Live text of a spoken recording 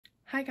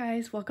Hi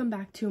guys, welcome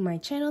back to my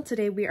channel.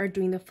 Today we are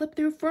doing the flip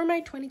through for my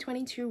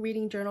 2022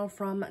 reading journal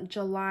from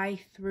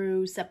July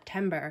through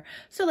September.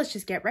 So let's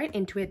just get right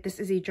into it. This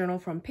is a journal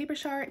from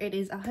Papershare. It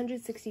is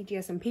 160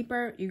 GSM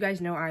paper. You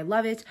guys know I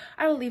love it.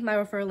 I will leave my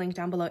referral link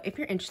down below if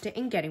you're interested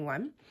in getting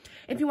one.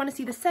 If you want to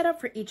see the setup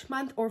for each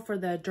month or for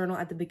the journal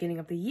at the beginning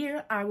of the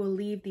year, I will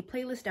leave the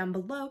playlist down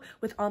below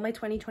with all my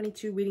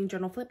 2022 reading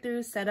journal flip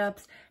throughs,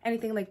 setups,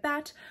 anything like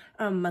that,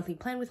 monthly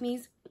plan with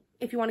me's.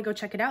 If you want to go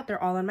check it out,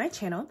 they're all on my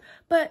channel.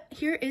 But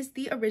here is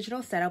the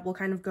original setup. We'll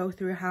kind of go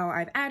through how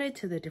I've added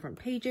to the different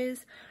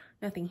pages.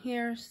 Nothing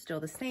here, still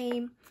the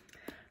same.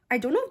 I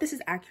don't know if this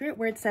is accurate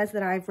where it says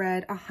that I've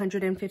read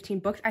 115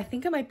 books. I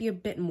think it might be a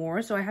bit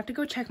more, so I have to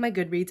go check my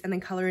Goodreads and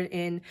then color it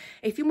in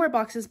a few more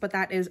boxes, but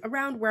that is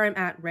around where I'm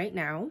at right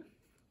now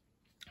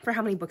for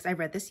how many books I've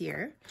read this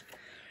year.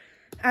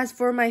 As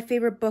for my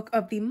favorite book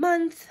of the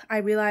month, I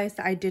realized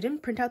that I didn't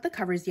print out the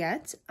covers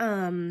yet.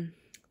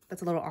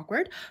 That's a little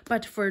awkward,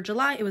 but for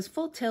July, it was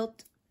Full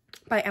Tilt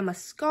by Emma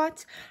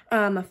Scott.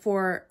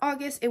 For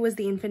August, it was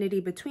The Infinity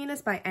Between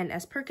Us by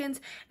N.S. Perkins.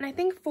 And I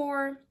think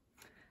for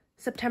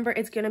September,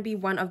 it's going to be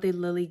one of the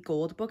Lily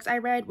Gold books I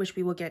read, which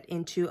we will get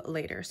into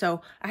later.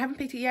 So I haven't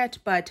picked it yet,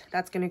 but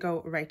that's going to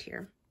go right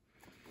here.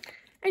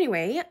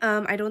 Anyway,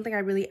 I don't think I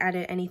really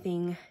added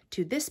anything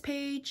to this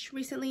page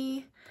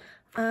recently.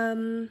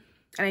 And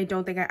I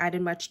don't think I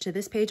added much to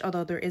this page,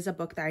 although there is a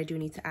book that I do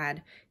need to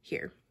add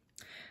here.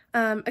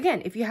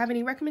 Again, if you have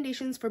any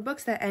recommendations for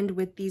books that end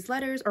with these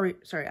letters, or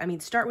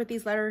start with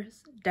these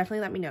letters, definitely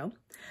let me know.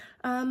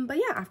 But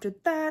yeah, after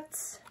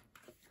that,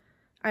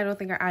 I don't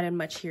think I added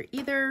much here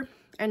either,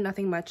 and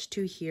nothing much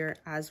to here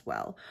as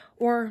well.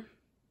 Or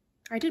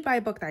I did buy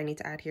a book that I need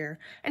to add here.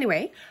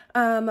 Anyway,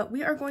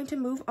 we are going to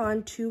move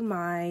on to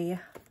my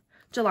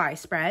July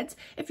spreads.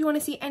 If you want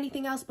to see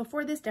anything else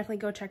before this, definitely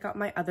go check out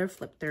my other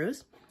flip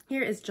throughs.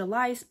 Here is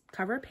July's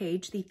cover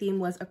page. The theme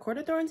was A Court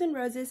of Thorns and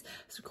Roses.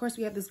 So of course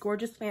we have this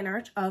gorgeous fan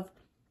art of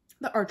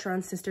the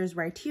Archeron sisters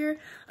right here.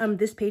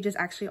 This page is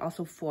actually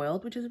also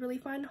foiled, which is really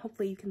fun.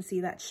 Hopefully you can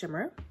see that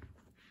shimmer.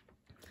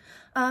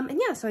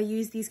 And yeah, so I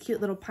used these cute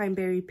little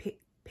pineberry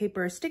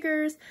paper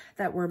stickers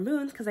that were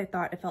moons because I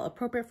thought it felt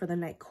appropriate for the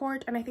night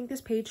court. And I think this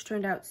page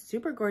turned out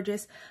super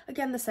gorgeous.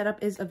 Again, the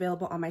setup is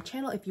available on my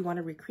channel if you want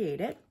to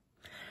recreate it.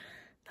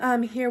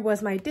 Here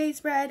was my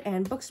days read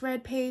and books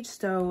read page.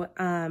 So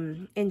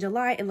in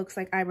July, it looks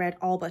like I read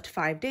all but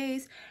 5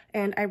 days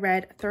and I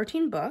read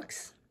 13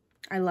 books.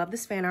 I love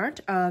this fan art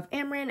of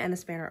Amryn and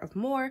this fan art of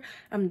Moore.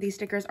 These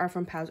stickers are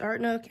from Pal's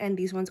Art Nook and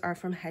these ones are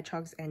from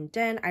Hedgehogs and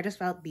Den. I just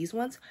felt these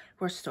ones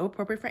were so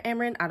appropriate for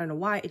Amryn. I don't know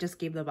why, it just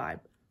gave the vibe.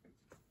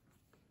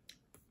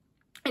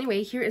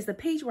 Anyway, here is the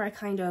page where I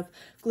kind of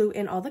glue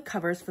in all the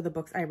covers for the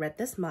books I read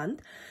this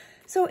month.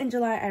 So in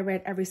July, I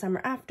read Every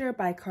Summer After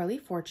by Carly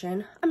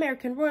Fortune,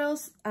 American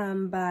Royals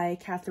by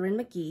Catherine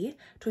McGee,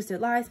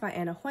 Twisted Lies by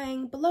Anna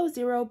Huang, Below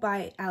Zero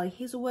by Allie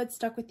Hazelwood,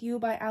 Stuck With You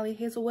by Allie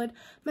Hazelwood,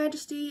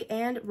 Majesty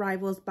and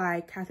Rivals by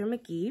Catherine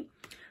McGee,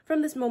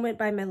 From This Moment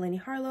by Melanie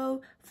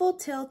Harlow, Full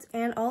Tilt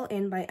and All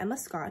In by Emma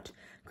Scott,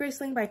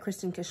 Graceling by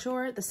Kristen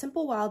Kishore, The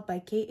Simple Wild by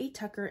K.A.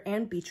 Tucker,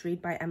 and Beach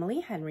Read by Emily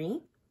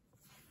Henry.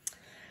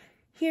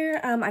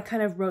 Here, I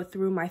kind of wrote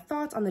through my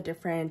thoughts on the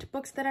different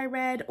books that I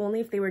read, only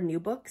if they were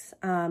new books.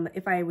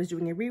 If I was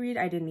doing a reread,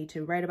 I didn't need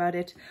to write about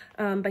it.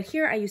 But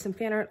here, I used some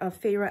fan art of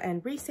Feyre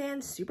and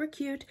Rhysand, super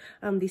cute.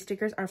 These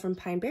stickers are from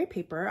Pineberry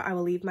Paper. I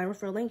will leave my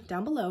referral link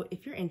down below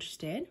if you're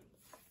interested.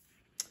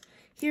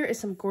 Here is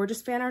some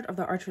gorgeous fan art of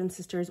the Archeron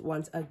sisters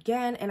once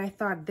again, and I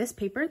thought this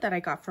paper that I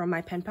got from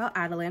my pen pal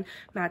Adeline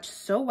matched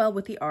so well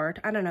with the art.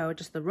 I don't know,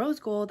 just the rose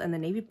gold and the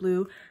navy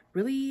blue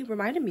really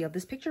reminded me of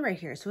this picture right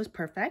here, so it's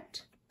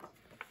perfect.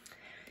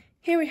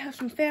 Here we have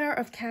some fan art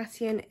of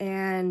Cassian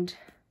and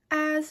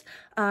Az,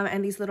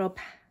 and these little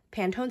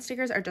Pantone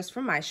stickers are just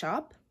from my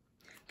shop.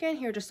 Again,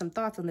 here are just some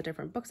thoughts on the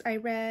different books I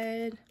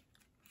read.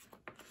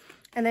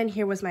 And then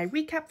here was my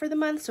recap for the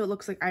month. So it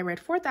looks like I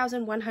read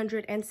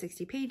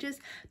 4,160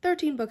 pages,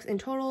 13 books in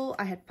total.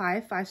 I had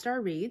 5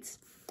 5-star reads.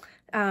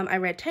 I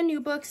read 10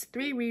 new books,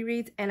 3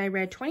 rereads, and I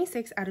read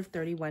 26 out of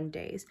 31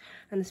 days.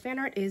 And this fan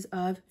art is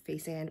of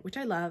Faysand, which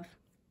I love.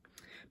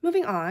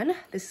 Moving on,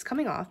 this is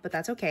coming off, but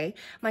that's okay.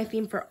 My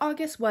theme for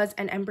August was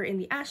An Ember in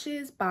the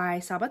Ashes by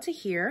Saba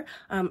Tahir.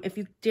 If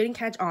you didn't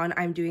catch on,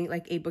 I'm doing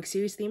like a book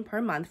series theme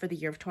per month for the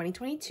year of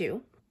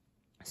 2022.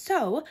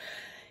 So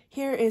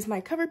here is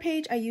my cover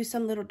page. I used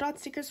some little dot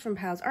stickers from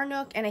Pal's Art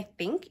Nook, and I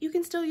think you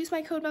can still use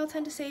my code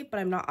Val10 to save, but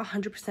I'm not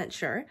 100%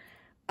 sure.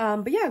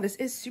 But yeah, this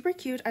is super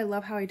cute. I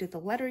love how I did the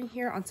lettering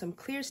here on some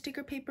clear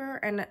sticker paper,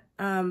 and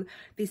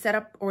the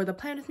setup or the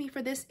plan with me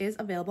for this is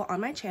available on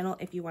my channel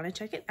if you want to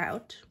check it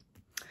out.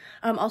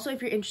 Also,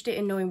 if you're interested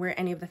in knowing where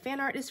any of the fan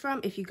art is from,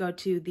 if you go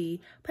to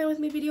the Plan With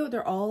Me video,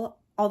 they're all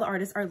the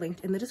artists are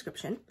linked in the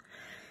description.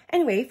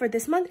 Anyway, for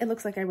this month, it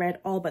looks like I read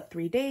all but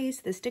 3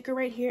 days. This sticker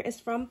right here is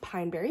from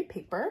Pineberry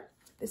Paper.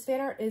 This fan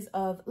art is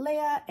of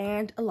Leia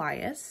and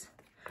Elias.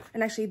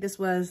 And actually, this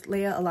was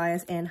Leia,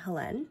 Elias, and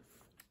Helen.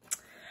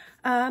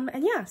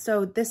 And yeah,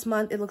 so this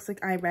month it looks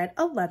like I read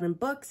 11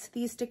 books.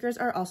 These stickers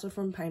are also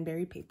from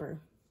Pineberry Paper.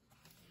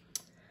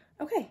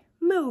 Okay,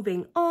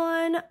 moving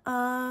on.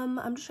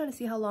 I'm just trying to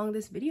see how long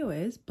this video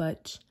is,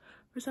 but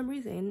for some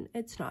reason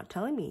it's not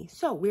telling me.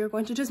 So we are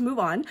going to just move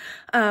on.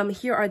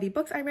 Here are the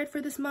books I read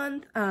for this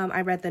month.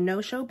 I read The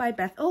No Show by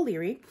Beth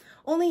O'Leary,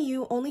 Only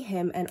You, Only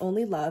Him, and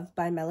Only Love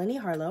by Melanie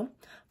Harlow,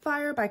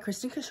 Fire by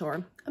Kristen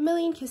Kishore, A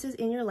Million Kisses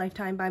in Your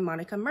Lifetime by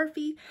Monica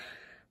Murphy,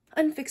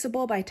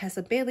 Unfixable by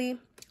Tessa Bailey,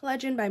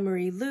 Legend by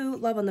Marie Lu,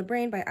 Love on the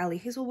Brain by Ali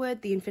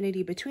Hazelwood, The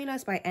Infinity Between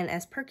Us by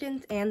N.S.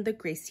 Perkins, and The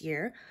Grace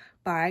Year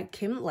by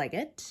Kim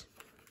Leggett.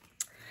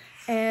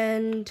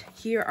 And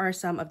here are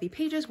some of the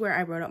pages where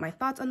I wrote out my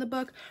thoughts on the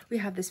book. We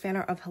have this fan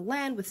art of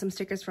Helene with some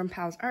stickers from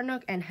Pal's Art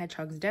Nook and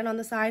Hedgehog's Den on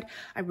the side.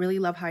 I really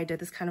love how I did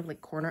this kind of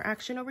like corner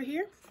action over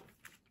here.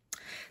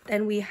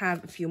 Then we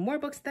have a few more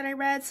books that I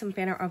read, some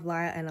fan art of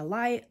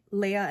Leah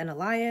and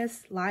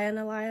Elias,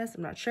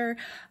 I'm not sure.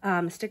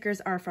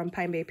 Stickers are from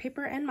Pineberry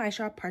Paper and My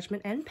Shop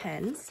Parchment and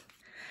Pens.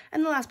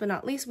 And last but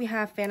not least, we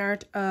have fan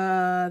art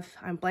of,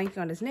 I'm blanking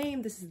on his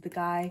name, this is the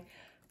guy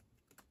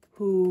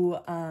who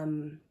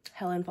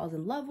Helen falls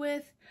in love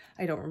with.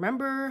 I don't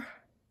remember.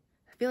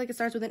 I feel like it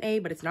starts with an A,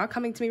 but it's not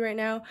coming to me right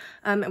now.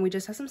 And we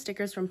just have some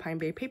stickers from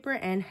Pineberry Paper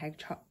and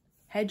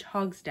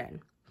Hedgehog's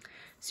Den.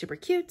 Super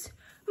cute.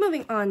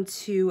 Moving on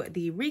to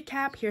the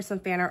recap, here's some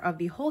fan art of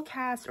the whole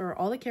cast or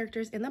all the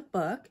characters in the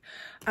book.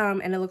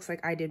 And it looks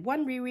like I did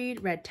 1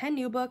 reread, read 10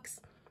 new books,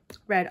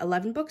 read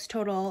 11 books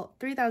total,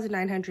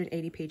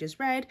 3,980 pages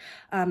read,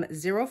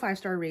 0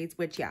 5-star reads,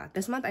 which yeah,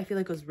 this month I feel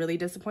like was really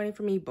disappointing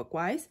for me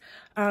book-wise.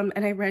 And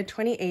I read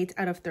 28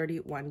 out of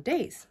 31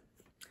 days.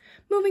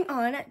 Moving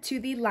on to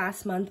the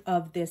last month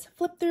of this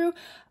flip through.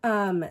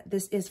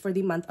 This is for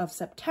the month of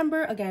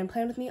September. Again,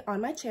 plan with me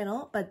on my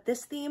channel, but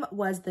this theme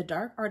was The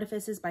Dark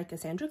Artifices by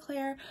Cassandra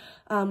Clare,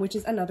 which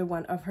is another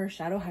one of her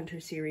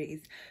Shadowhunter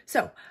series.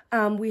 So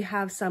we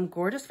have some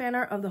gorgeous fan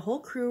art of the whole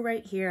crew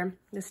right here.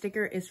 The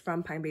sticker is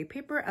from Pineberry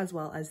Paper as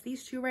well as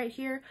these two right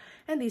here.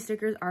 And these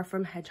stickers are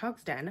from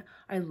Hedgehog's Den.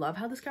 I love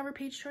how this cover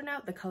page turned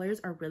out. The colors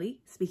are really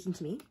speaking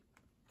to me.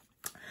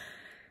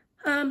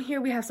 Here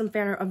we have some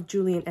fan art of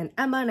Julian and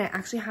Emma, and I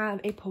actually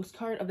have a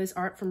postcard of this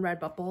art from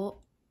Redbubble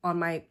on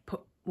my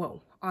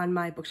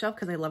bookshelf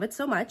because I love it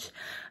so much.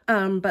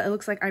 But it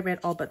looks like I read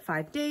all but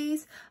 5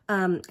 days,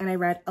 and I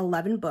read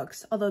 11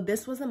 books. Although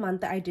this was the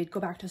month that I did go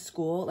back to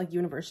school, like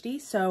university,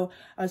 so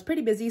I was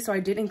pretty busy. So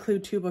I did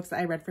include 2 books that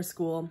I read for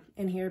school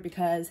in here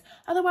because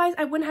otherwise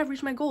I wouldn't have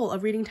reached my goal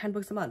of reading 10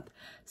 books a month.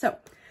 So,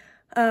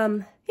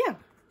 yeah.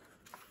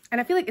 And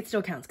I feel like it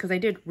still counts because I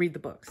did read the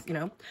books, you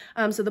know.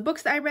 So the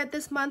books that I read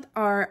this month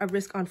are A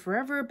Risk on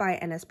Forever by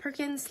N.S.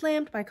 Perkins,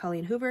 Slammed by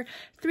Colleen Hoover,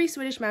 3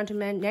 Swedish Mountain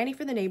Men, Nanny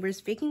for the Neighbors,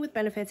 Faking with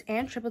Benefits,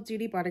 and Triple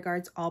Duty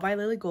Bodyguards, all by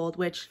Lily Gold,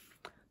 which,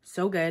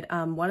 so good.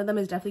 One of them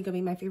is definitely going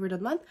to be my favorite of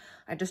the month.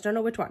 I just don't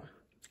know which one.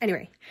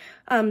 Anyway,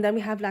 then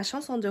we have La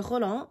Chanson de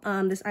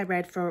Roland. This I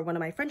read for one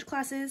of my French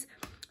classes.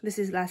 This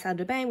is La Salle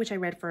de Bain, which I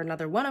read for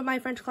another one of my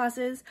French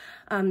classes.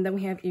 Then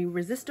we have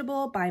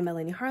Irresistible by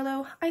Melanie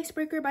Harlow,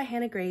 Icebreaker by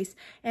Hannah Grace,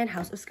 and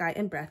House of Sky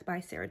and Breath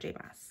by Sarah J.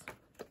 Maas.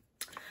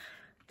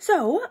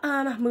 So,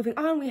 moving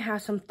on, we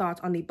have some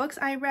thoughts on the books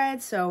I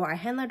read. So I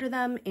hand lettered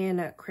them in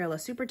Crayola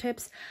Super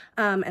Tips,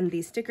 and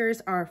these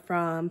stickers are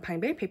from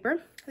Pineberry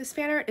Paper. This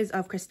fan art is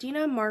of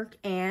Christina, Mark,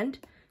 and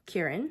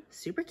Kieran.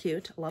 Super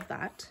cute. Love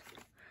that.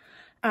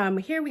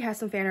 Here we have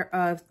some fan art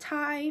of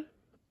Tavi.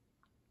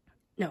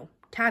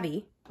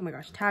 Oh my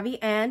gosh,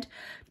 Tavi and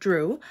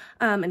Drew.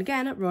 And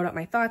again, wrote out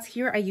my thoughts.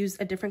 Here I used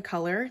a different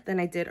color than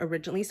I did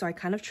originally, so I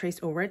kind of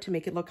traced over it to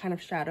make it look kind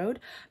of shadowed.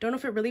 Don't know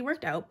if it really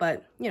worked out,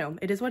 but you know,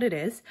 it is what it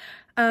is.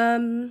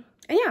 And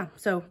yeah,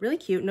 so really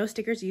cute. No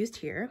stickers used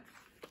here.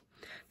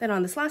 Then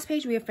on this last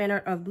page, we have fan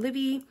art of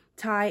Livy,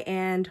 Ty,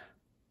 and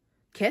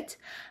Kit.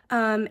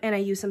 And I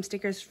used some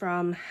stickers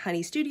from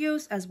Honey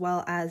Studios as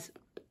well as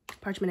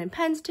parchment and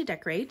pens to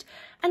decorate.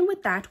 And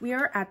with that, we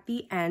are at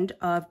the end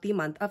of the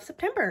month of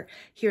September.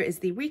 Here is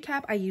the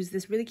recap. I used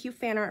this really cute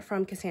fan art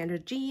from Cassandra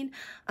Jean.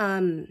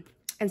 And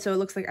so it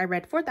looks like I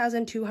read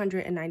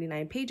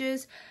 4,299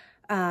 pages.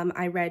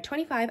 I read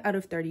 25 out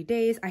of 30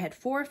 days. I had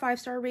 4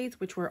 5-star reads,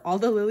 which were all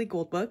the Lily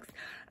Gold books.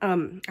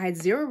 I had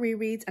 0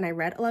 rereads and I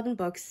read 11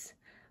 books.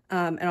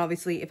 And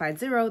obviously if I had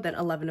 0, then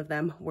 11 of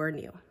them were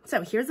new.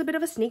 So here's a bit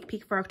of a sneak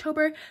peek for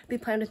October. The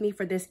plan with me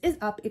for this is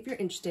up if you're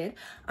interested,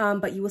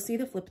 but you will see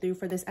the flip through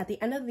for this at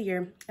the end of the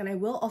year. And I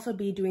will also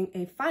be doing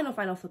a final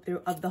flip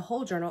through of the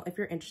whole journal if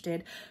you're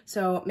interested.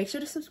 So make sure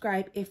to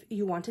subscribe if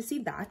you want to see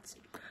that.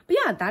 But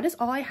yeah, that is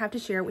all I have to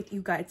share with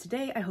you guys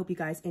today. I hope you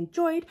guys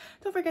enjoyed.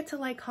 Don't forget to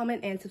like,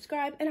 comment, and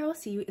subscribe, and I will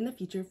see you in the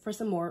future for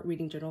some more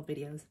reading journal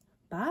videos.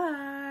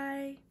 Bye!